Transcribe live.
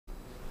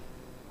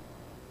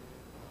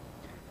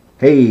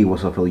Hey,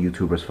 what's up fellow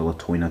YouTubers, fellow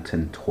toy nuts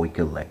and toy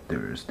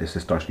collectors. This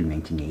is Starscream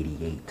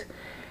 1988.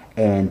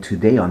 And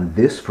today on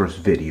this first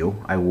video,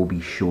 I will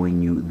be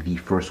showing you the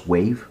first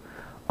wave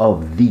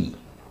of the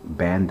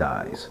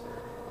Bandai's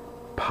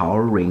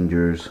Power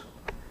Rangers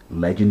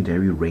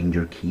Legendary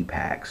Ranger key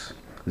packs.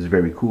 This is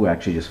very cool. I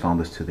actually just found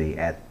this today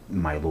at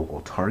my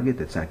local Target.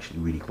 That's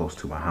actually really close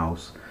to my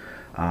house.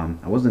 I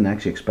wasn't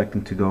actually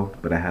expecting to go,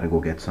 but I had to go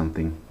get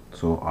something.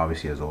 So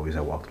obviously, as always,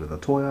 I walked to the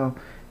toy aisle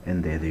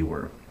and there they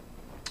were.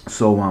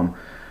 So I'm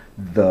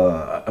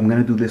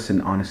gonna do this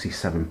in honestly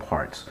 7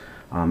 parts,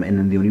 and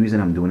then the only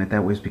reason I'm doing it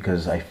that way is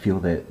because I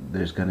feel that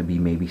there's gonna be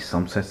maybe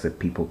some sets that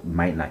people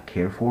might not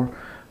care for.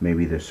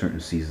 Maybe there's certain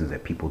seasons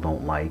that people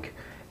don't like,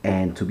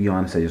 and to be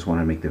honest, I just want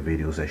to make the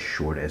videos as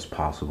short as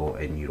possible,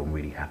 and you don't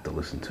really have to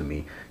listen to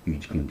me. You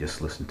can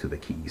just listen to the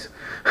keys.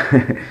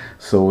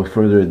 So with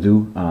further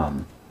ado,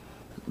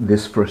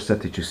 this first set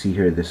that you see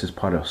here, this is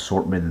part of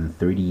assortment in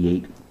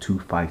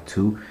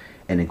 38252.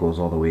 And it goes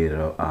all the way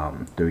to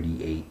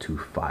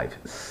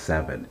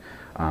 38257.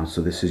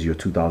 So this is your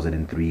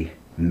 2003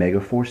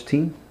 Megaforce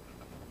team.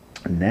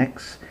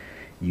 Next,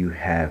 you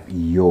have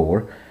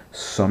your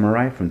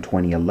Samurai from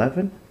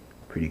 2011.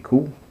 Pretty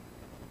cool.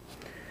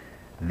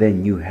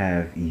 Then you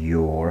have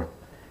your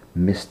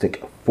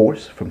Mystic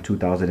Force from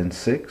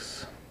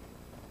 2006.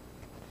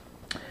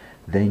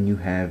 Then you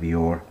have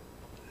your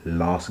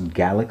Lost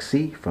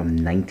Galaxy from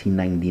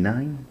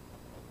 1999.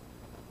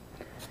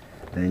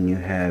 Then you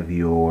have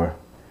your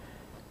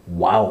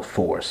Wild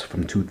Force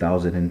from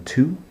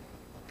 2002.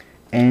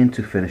 And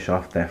to finish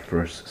off that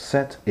first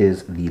set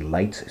is the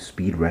Light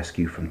Speed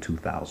Rescue from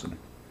 2000.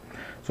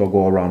 So I'll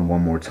go around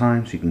one more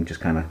time so you can just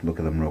kind of look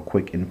at them real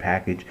quick in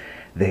package.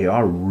 They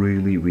are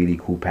really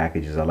cool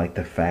packages. I like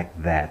the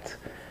fact that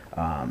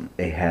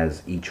it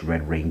has each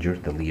Red Ranger,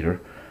 the leader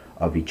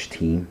of each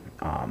team,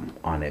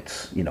 on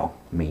its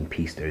main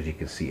piece there, as you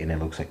can see, and it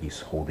looks like he's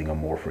holding a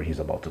morpher. He's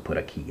about to put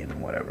a key in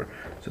and whatever,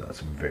 so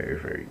that's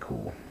very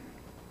cool.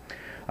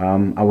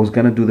 I was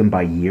gonna do them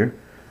by year,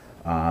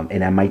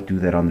 and I might do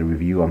that on the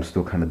review. I'm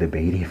still kind of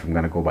debating if I'm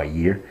gonna go by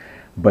year,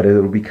 but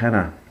it'll be kind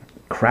of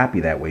crappy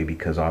that way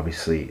because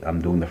obviously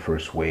I'm doing the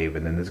first wave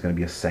and then there's gonna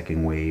be a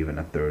second wave and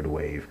a third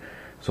wave,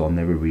 so I'll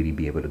never really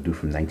be able to do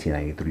from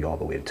 1993 all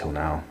the way until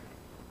now.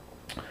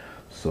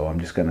 So I'm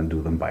just gonna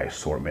do them by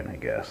assortment, I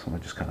guess. I'll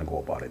just kind of go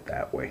about it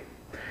that way.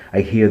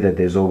 I hear that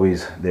there's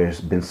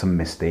been some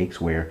mistakes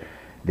where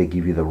they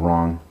give you the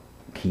wrong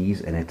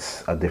keys and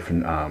it's a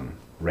different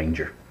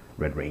Ranger,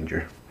 Red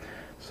Ranger.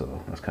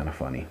 So that's kind of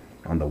funny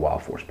on the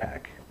Wild Force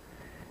pack.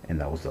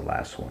 And that was the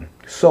last one.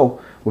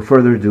 So with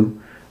further ado,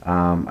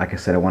 like I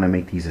said, I want to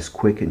make these as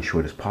quick and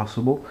short as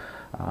possible.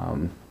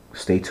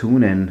 Stay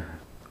tuned and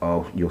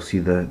you'll see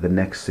the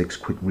next 6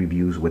 quick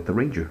reviews with the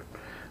Ranger,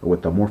 or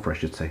with the Morpher I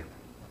should say.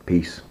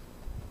 Peace.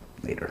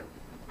 Later.